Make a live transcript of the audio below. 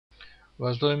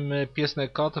Vazhdojmë me pjesën e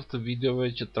 4 të videove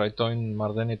që trajtojnë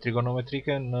marrëdhënie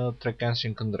trigonometrike në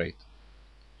trekëndëshin këndrejtë.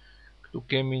 Këtu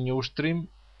kemi një ushtrim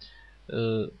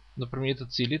nëpërmjet të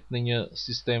cilit në një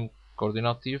sistem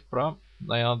koordinativ, pra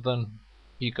na janë dhënë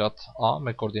pikat A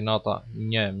me koordinata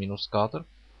 1-4,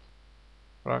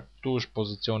 pra këtu është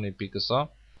pozicioni i pikës A,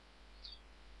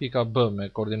 pika B me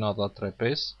koordinata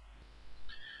 3-5,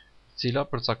 cila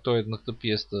përcaktohet në këtë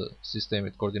pjesë të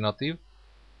sistemit koordinativ,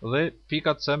 dhe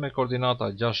pika C me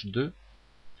koordinata 6-2,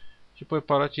 që po e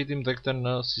paraqitim dhe këtë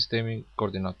në sistemin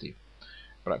koordinativ.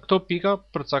 Pra, këto pika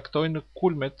përcaktojnë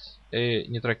kulmet e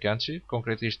një trekëndëshi,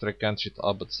 konkretisht trekëndëshit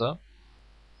ABC.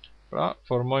 Pra,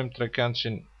 formojmë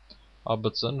trekëndëshin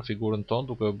ABC në figurën tonë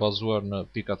duke u bazuar në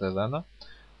pikat e dhëna,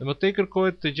 dhe më tej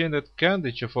kërkohet të gjendet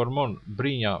këndi që formon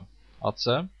brinja AC,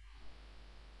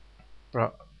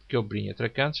 pra kjo brinjë e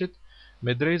trekëndëshit,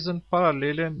 me drejtëzën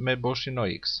paralele me boshtin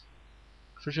OX.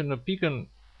 Kështu që në pikën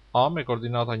A me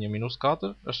koordinata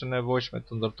 1-4 është e nevojshme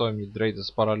të ndërtojmë një drejtëz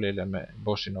paralele me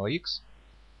boshtin OX.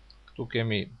 Këtu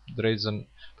kemi drejtëzën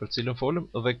për cilën folëm,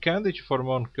 dhe këndi që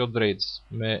formon kjo drejtëz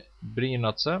me brinjën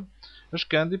AC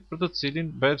është këndi për të cilin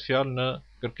bëhet fjalë në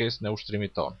kërkesën e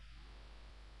ushtrimit tonë.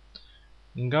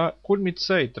 Nga kulmi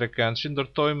C i trekëndëshit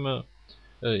ndërtojmë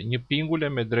një pingule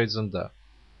me drejtëzën D.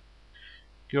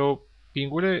 Kjo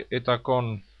pingule e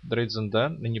takon drejtëzën D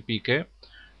në një pikë,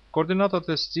 koordinatat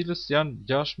e cilës janë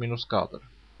 6-4.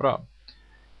 Pra,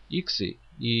 x-i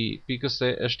i pikës C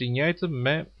është i njëjtë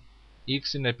me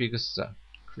x-in e pikës C.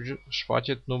 Kështu që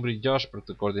shfaqet numri 6 për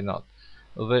këtë koordinat,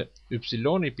 dhe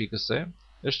y-i pikës C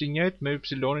është i njëjtë me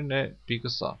y-in e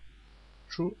pikës A.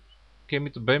 Kështu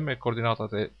kemi të bëjmë me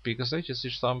koordinatat e pikës C që,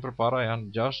 siç thamë përpara,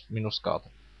 janë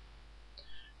 6-4.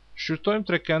 Shqyrtojmë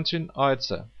trekëndëshin A e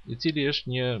C, i cili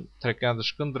është një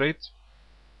trekëndësh këndrejt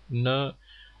në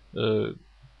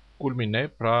kulmin E,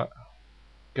 pra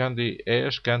këndi E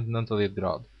është kënd 90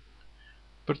 gradë.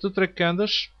 Për të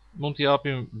trekëndësh mund t'i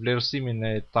japim vlerësimin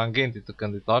e tangentit të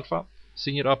këndit alfa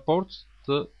si një raport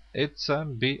të EC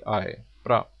mbi AE.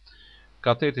 Pra,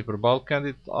 kateti përballë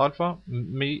këndit alfa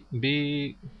mbi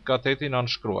katetin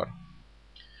anshkruar.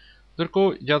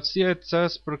 Ndërkohë, gjatësia e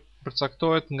C-s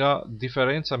përcaktohet nga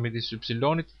diferenca midis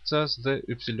y-it të C-s dhe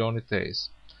y-it të E-s.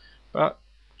 Pra,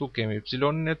 këtu kemi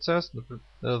y-in e C-s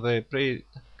dhe prej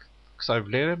kësaj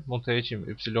vlere mund të heqim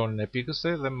y-in e pikës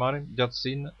C dhe marrim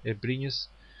gjatësinë e brinjës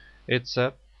e C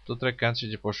të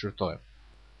trekëndëshit që po shqyrtojmë.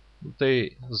 Do të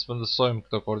zvendësojmë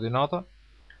këto koordinata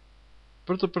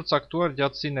për të përcaktuar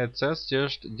gjatësinë e C-s që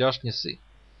është 6/1.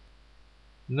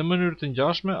 Në mënyrë të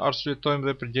ngjashme arsyetojmë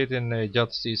dhe përgjetjen e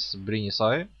gjatësisë brinjës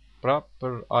AE. Pra,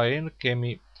 për AE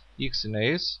kemi x-in e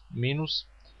E-s minus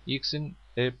x-in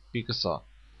e pikës A.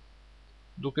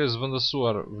 Duke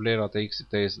zvendësuar vlerat e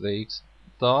x-it e E-s dhe x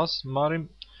të A-s, marrim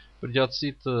për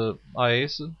gjatësitë të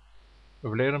AE-s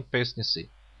vlerën 5/1.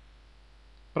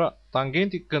 Pra,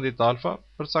 tangenti këndit alfa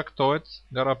përcaktohet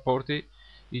nga raporti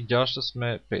i 6-s me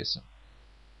 5-ën.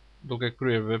 Duke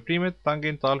kryer veprimet,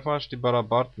 tangent alfa është i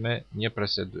barabartë me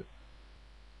 1/2.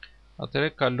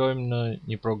 Atëherë kalojmë në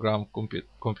një program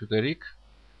kompjuterik,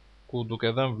 ku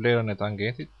duke dhënë vlerën e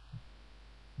tangentit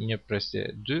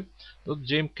 1/2, do të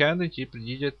gjejmë këndin që i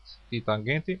përgjigjet këtij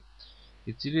tangenti,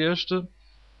 i cili është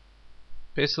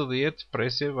 50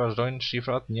 presje, vazhdojnë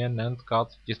shifrat 1, 9,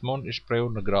 4, gjithmonë i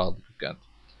shprehur në gradë ky kënd.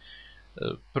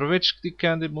 Përveç këtij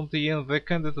këndi mund të jenë dhe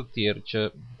kënde të tjerë që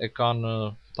e kanë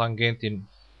tangentin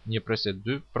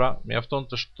 1/2, pra mjafton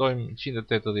të shtojmë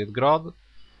 180 gradë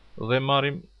dhe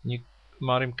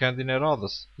marrim këndin e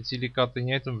radhës, i cili ka të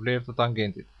njëjtën vlerë të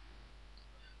tangentit.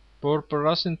 Por për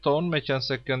rastin tonë,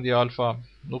 meqense këndi alfa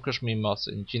nuk është më i madh se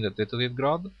 180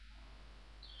 gradë,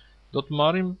 do të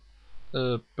marrim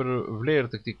për vlerë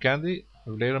të këtij këndi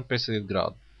vlerën 50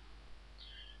 gradë.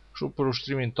 Kështu për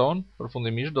ushtrimin ton,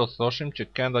 përfundimisht do të thoshim që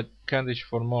këndi që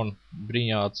formon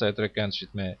brinja AC e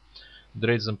trekëndëshit me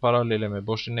drejtëzën paralele me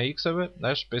boshtin e x-eve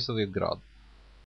është 50 gradë.